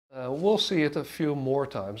We'll see it a few more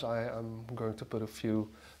times. I'm going to put a few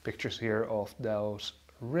pictures here of those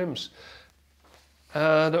rims.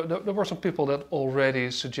 There were some people that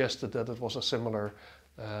already suggested that it was a similar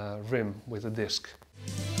rim with a disc.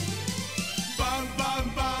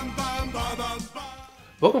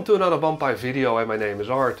 Welcome to another Vampire video, and my name is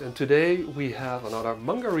Art, and today we have another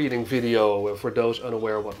manga reading video. For those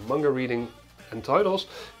unaware what manga reading entitles,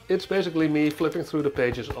 it's basically me flipping through the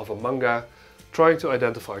pages of a manga, trying to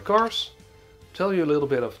identify cars, tell you a little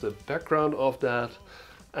bit of the background of that,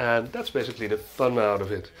 and that's basically the fun out of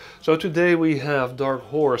it. So today we have Dark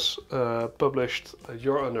Horse published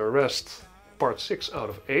You're Under Arrest Part 6 out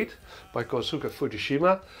of 8 by Kosuke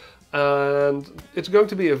Fujishima, and it's going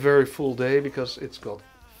to be a very full day because it's got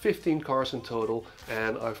 15 cars in total,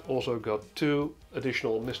 and I've also got 2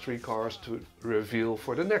 additional mystery cars to reveal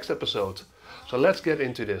for the next episode. So let's get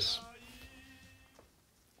into this.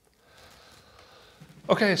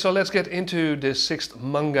 Okay, so let's get into this 6th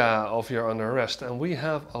manga of You're Under Arrest, and we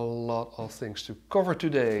have a lot of things to cover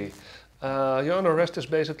today. You're Under Arrest is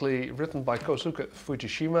basically written by Kosuke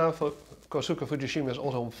Fujishima. Kosuke Fujishima is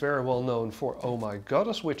also very well known for Oh My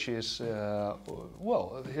Goddess, which is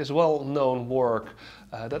well, his well-known work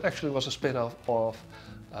that actually was a spin-off of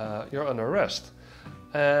You're Under Arrest.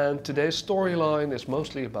 And today's storyline is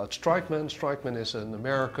mostly about Strikeman. Strikeman is an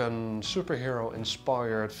American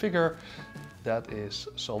superhero-inspired figure that is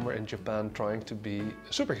somewhere in Japan trying to be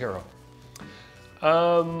a superhero.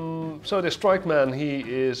 So this Strikeman, he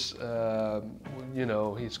is, you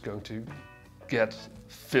know, he's going to get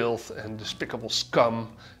filth and despicable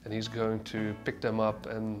scum, and he's going to pick them up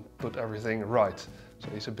and put everything right. So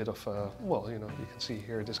he's a bit of, well, you know, you can see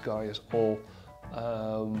here this guy is all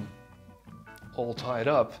tied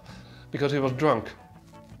up because he was drunk.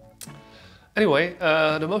 Anyway,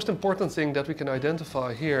 the most important thing that we can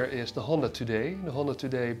identify here is the Honda Today. The Honda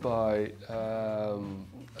Today by,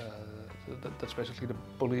 that's basically the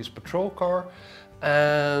police patrol car,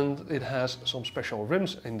 and it has some special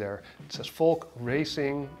rims in there. It says Volk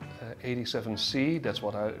Racing 87C, that's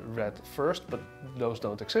what I read first, but those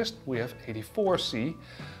don't exist. We have 84C,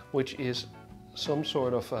 which is some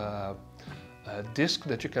sort of a disc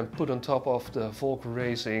that you can put on top of the Volk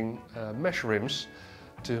Racing mesh rims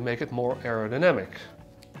to make it more aerodynamic.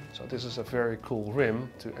 So this is a very cool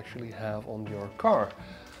rim to actually have on your car.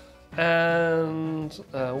 And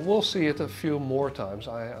we'll see it a few more times.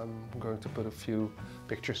 I'm going to put a few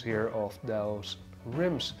pictures here of those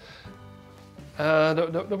rims.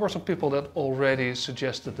 There were some people that already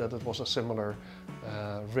suggested that it was a similar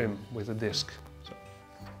rim with a disc. So.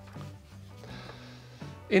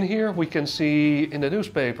 In here we can see in the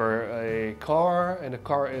newspaper a car, and the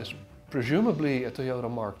car is presumably a Toyota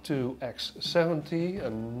Mark II X70,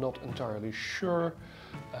 I'm not entirely sure.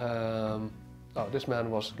 Oh, this man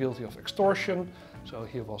was guilty of extortion, so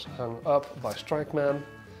he was hung up by Strikeman.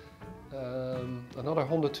 Another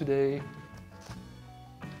Honda Today.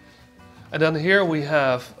 And then here we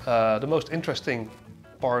have the most interesting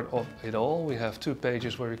part of it all. We have 2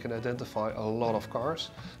 pages where we can identify a lot of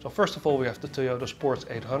cars. So first of all we have the Toyota Sports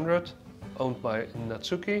 800, owned by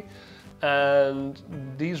Natsuki. And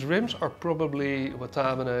these rims are probably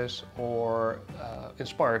Watabe's or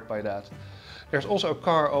inspired by that. There's also a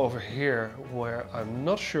car over here where I'm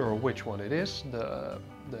not sure which one it is. The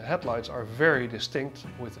headlights are very distinct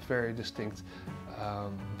with a very distinct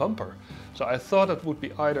bumper. So I thought it would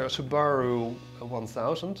be either a Subaru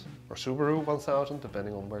 1000 or Subaru 1000,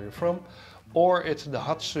 depending on where you're from, or it's the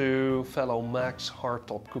Daihatsu Fellow Max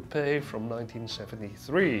hardtop coupe from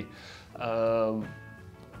 1973.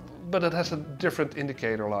 But it has a different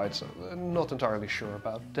indicator light, so I'm not entirely sure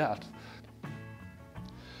about that.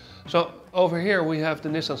 So over here we have the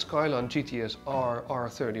Nissan Skyline GTS-R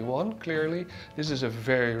HR31, clearly. This is a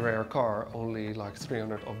very rare car, only like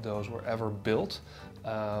 300 of those were ever built.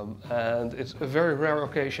 And it's a very rare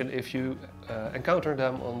occasion if you encounter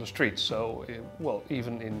them on the streets. So, well,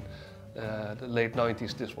 even in the late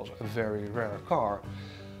 90s this was a very rare car.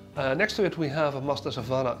 Next to it we have a Mazda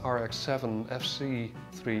Savanna RX-7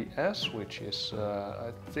 FC3S, which is,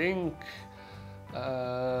 I think,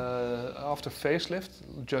 after facelift,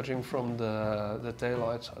 judging from the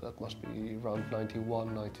taillights, so that must be around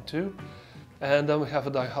 91, 92. And then we have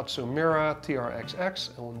a Daihatsu Mira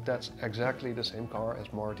TR-XX, and that's exactly the same car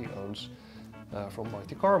as Marty owns from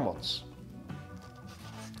Mighty Car Mods.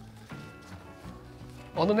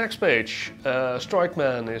 On the next page,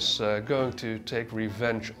 Strikeman is going to take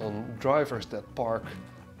revenge on drivers that park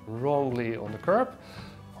wrongly on the curb,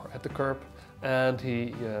 or at the curb, and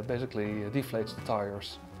he basically deflates the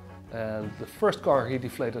tires. And the first car he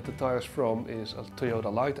deflated the tires from is a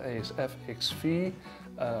Toyota Lite-Ace FXV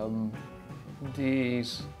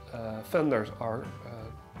These fenders are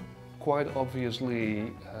quite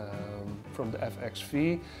obviously from the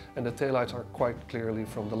FXV, and the taillights are quite clearly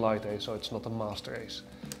from the Lite-Ace, so it's not a Master Ace.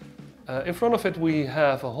 In front of it we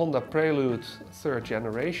have a Honda Prelude 3rd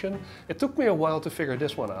generation. It took me a while to figure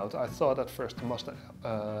this one out. I thought at first the Mazda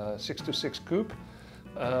 626 coupe.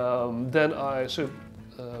 Then I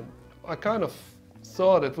kind of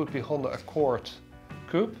thought it would be Honda Accord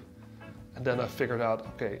coupe. And then I figured out,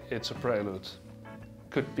 okay, it's a Prelude.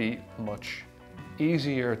 Could be much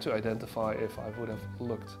easier to identify if I would have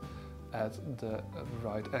looked at the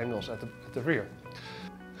right angles at the rear.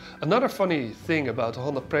 Another funny thing about the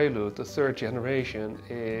Honda Prelude, the 3rd generation,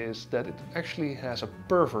 is that it actually has a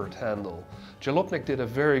pervert handle. Jalopnik did a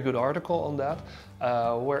very good article on that,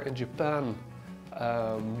 where in Japan,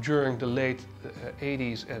 during the late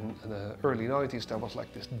 80s and the early 90s, there was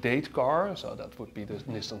like this date car, so that would be the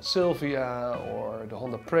Nissan Silvia or the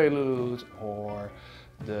Honda Prelude or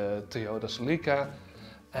the Toyota Celica,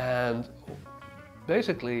 and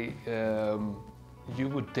basically you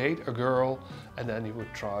would date a girl and then you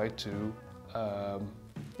would try to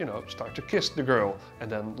start to kiss the girl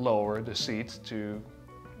and then lower the seat to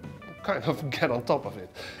kind of get on top of it.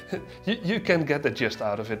 You can get the gist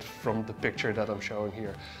out of it from the picture that I'm showing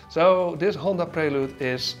here. So this Honda Prelude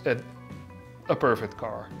is a perfect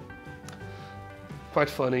car. Quite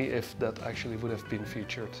funny if that actually would have been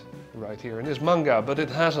featured right here in this manga, but it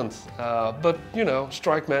hasn't. But you know,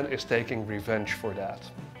 Strikeman is taking revenge for that.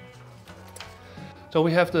 So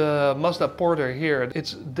we have the Mazda Porter here.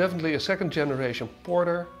 It's definitely a 2nd generation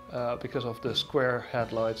Porter because of the square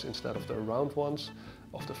headlights instead of the round ones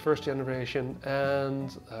of the 1st generation.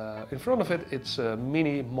 And in front of it, it's a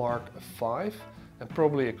Mini Mark V and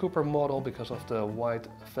probably a Cooper model because of the wide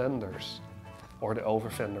fenders or the over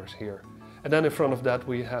fenders here. And then in front of that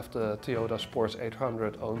we have the Toyota Sports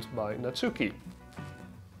 800 owned by Natsuki.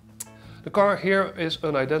 The car here is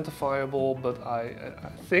unidentifiable, but I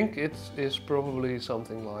think it is probably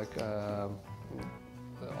something like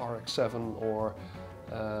RX-7 or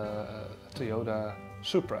Toyota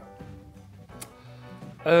Supra.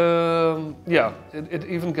 Yeah, it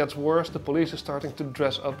even gets worse. The police is starting to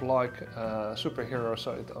dress up like superheroes,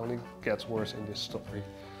 so it only gets worse in this story.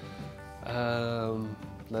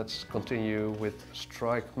 Let's continue with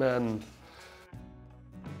Strikeman.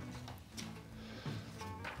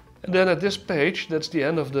 And then at this page, that's the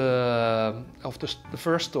end of the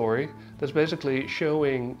first story. That's basically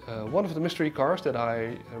showing one of the mystery cars that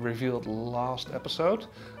I revealed last episode.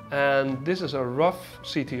 And this is a rough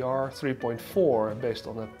CTR 3.4 based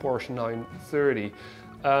on a Porsche 930.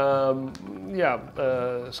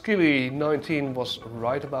 Skilly 19 was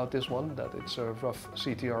right about this one, that it's a rough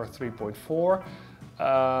CTR 3.4.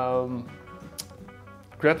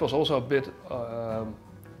 Gret was also a bit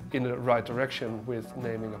in the right direction with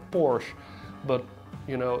naming a Porsche, but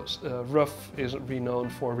you know, Rough is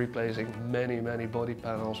renowned for replacing many body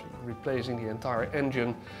panels, replacing the entire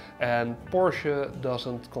engine, and Porsche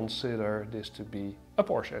doesn't consider this to be a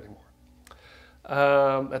Porsche anymore.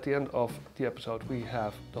 At the end of the episode we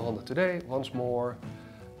have the Honda Today once more,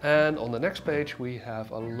 and on the next page we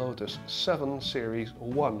have a Lotus 7 Series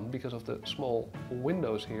 1. Because of the small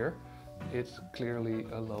windows here, it's clearly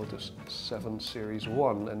a Lotus 7 Series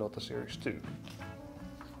 1 and not a Series 2.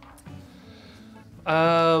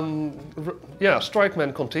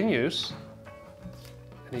 Strikeman continues.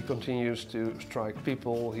 And he continues to strike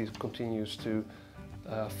people, he continues to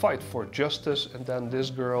fight for justice, and then this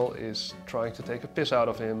girl is trying to take a piss out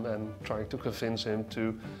of him and trying to convince him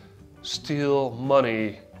to steal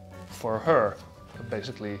money for her,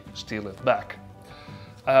 basically steal it back.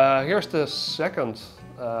 Here's the second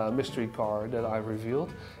mystery car that I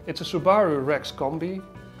revealed. It's a Subaru Rex Combi,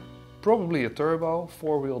 probably a turbo,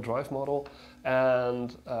 4-wheel drive model,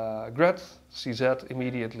 and Gret CZ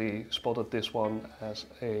immediately spotted this one as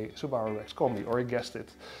a Subaru Rex Combi, or he guessed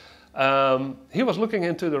it. He was looking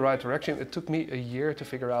into the right direction. It took me a year to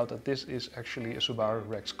figure out that this is actually a Subaru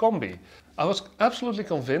Rex Combi. I was absolutely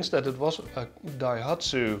convinced that it was a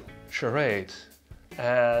Daihatsu Charade.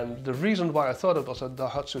 And the reason why I thought it was a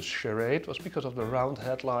Daihatsu Charade was because of the round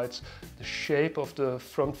headlights, the shape of the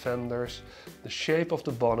front fenders, the shape of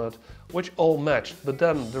the bonnet, which all matched, but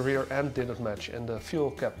then the rear end didn't match and the fuel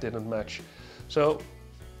cap didn't match. So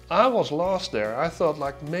I was lost there. I thought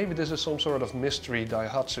like maybe this is some sort of mystery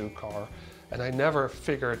Daihatsu car, and I never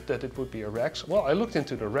figured that it would be a Rex. Well, I looked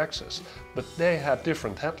into the Rexes, but they had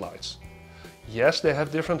different headlights. Yes, they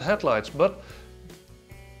have different headlights, but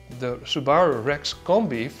the Subaru Rex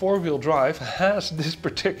Combi 4-wheel drive has this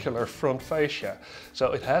particular front fascia.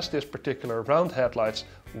 So it has this particular round headlights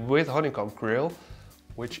with honeycomb grille,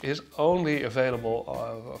 which is only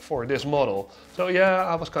available for this model. So yeah,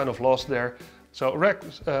 I was kind of lost there. So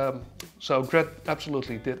Gret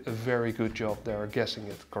absolutely did a very good job there guessing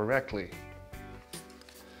it correctly.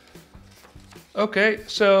 Okay,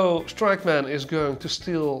 so Strikeman is going to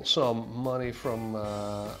steal some money from,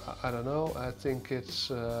 I don't know, I think it's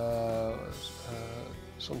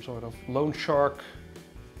some sort of loan shark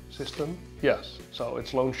system. Yes, so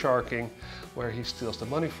it's loan sharking where he steals the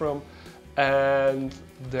money from, and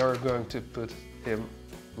they're going to put him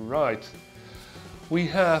right. We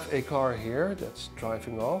have a car here that's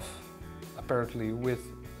driving off, apparently with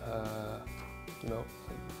you know,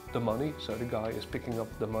 the money, so the guy is picking up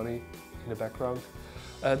the money in the background.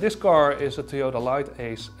 This car is a Toyota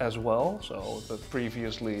Lite-Ace as well, so but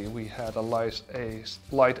previously we had a Lite-Ace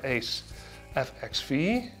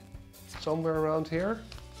FXV somewhere around here.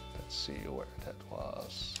 Let's see where that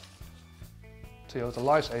was. Toyota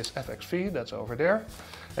Lite-Ace FXV, that's over there.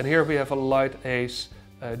 And here we have a Lite-Ace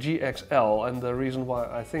GXL, and the reason why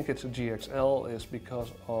I think it's a GXL is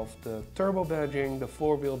because of the turbo badging, the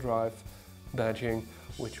four-wheel drive badging,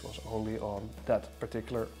 which was only on that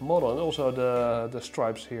particular model, and also the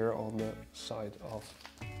stripes here on the side of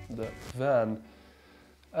the van.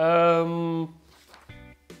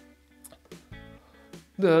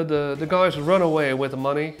 The guys run away with the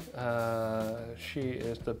money. She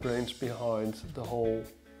is the brains behind the whole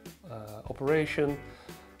operation,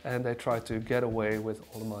 and they try to get away with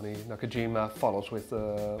all the money. Nakajima follows with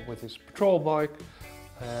his patrol bike,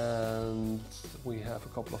 and we have a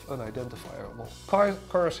couple of unidentifiable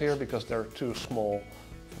cars here because they're too small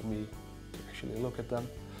for me to actually look at them.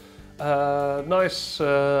 Nice,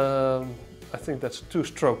 I think that's a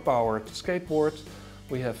two-stroke powered skateboard.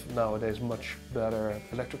 We have nowadays much better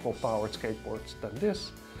electrical powered skateboards than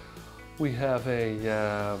this. We have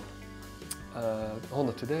a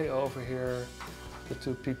Honda Today over here. The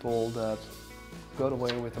two people that got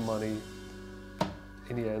away with the money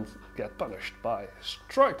in the end get punished by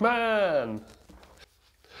Strikeman.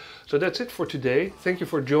 So that's it for today. Thank you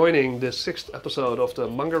for joining the 6th episode of the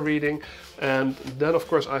manga reading. And then of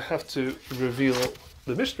course I have to reveal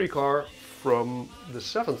the mystery car from the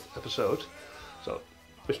 7th episode. So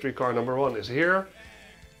mystery car number 1 is here.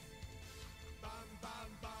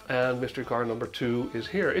 And mystery car number 2 is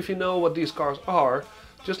here. If you know what these cars are,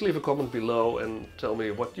 just leave a comment below and tell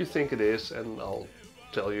me what you think it is, and I'll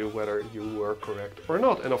tell you whether you were correct or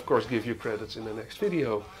not, and of course give you credits in the next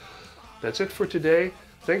video. That's it for today.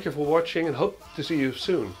 Thank you for watching and hope to see you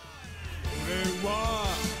soon.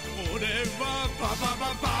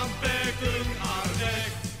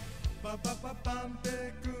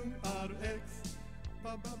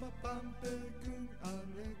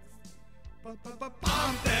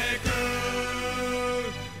 RX